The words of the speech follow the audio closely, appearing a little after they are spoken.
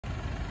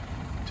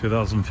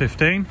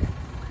2015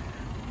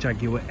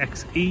 Jaguar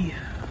XE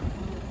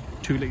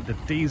 2-litre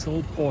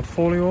diesel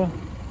portfolio.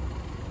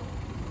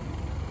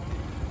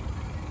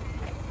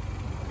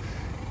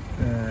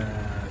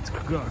 It's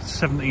got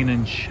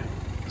 17-inch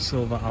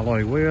silver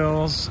alloy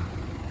wheels.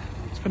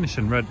 It's finished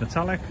in red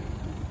metallic.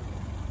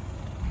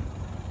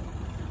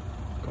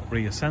 Got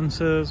rear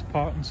sensors,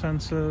 parking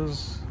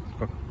sensors. It's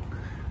got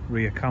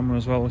rear camera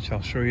as well, which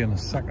I'll show you in a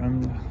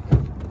second.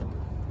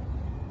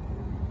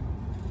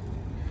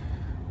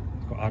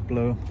 It's got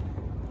AdBlue.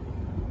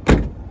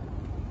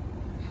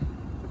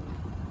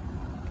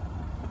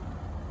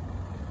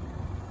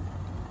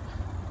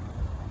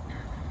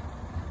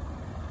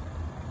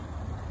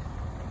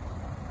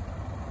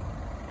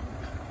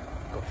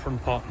 Got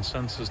front parking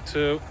sensors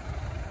too.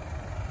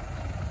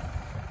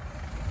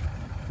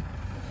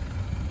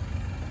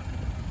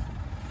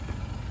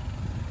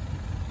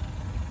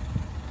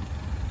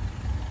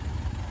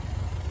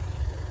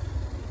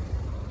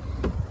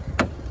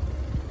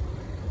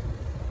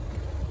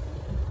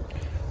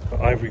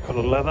 Got ivory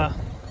coloured leather,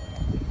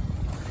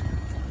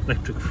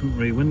 electric front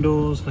rear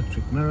windows,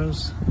 electric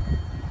mirrors.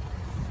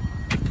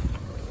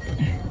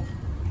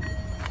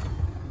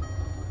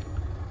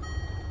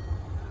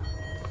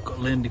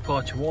 Lane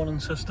departure warning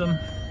system,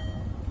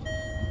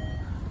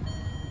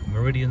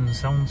 Meridian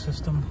sound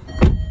system,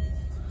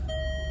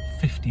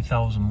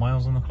 50,000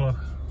 miles on the clock.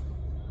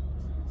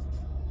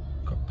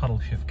 Got paddle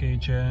shift gear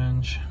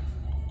change,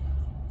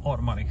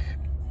 automatic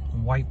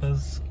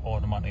wipers,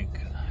 automatic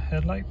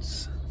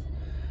headlights.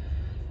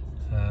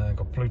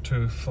 Got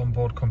Bluetooth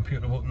onboard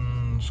computer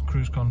buttons,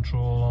 cruise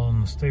control on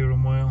the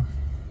steering wheel.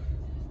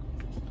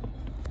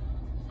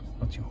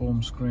 That's your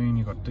home screen.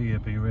 You got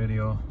DAB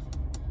radio,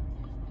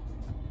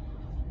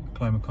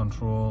 climate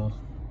control,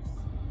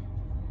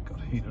 got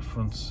heated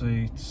front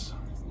seats,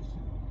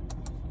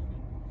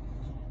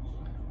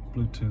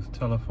 Bluetooth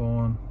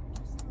telephone,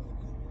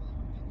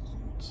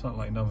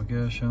 satellite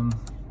navigation,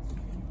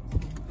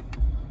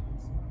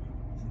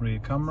 rear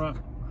camera,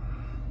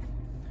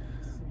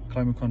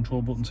 climate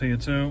control buttons here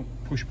too,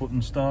 push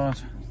button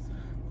start,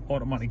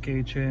 automatic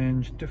gear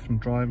change,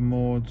 different driving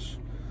modes,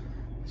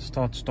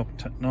 start stop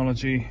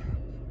technology,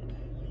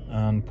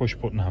 and push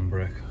button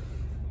handbrake.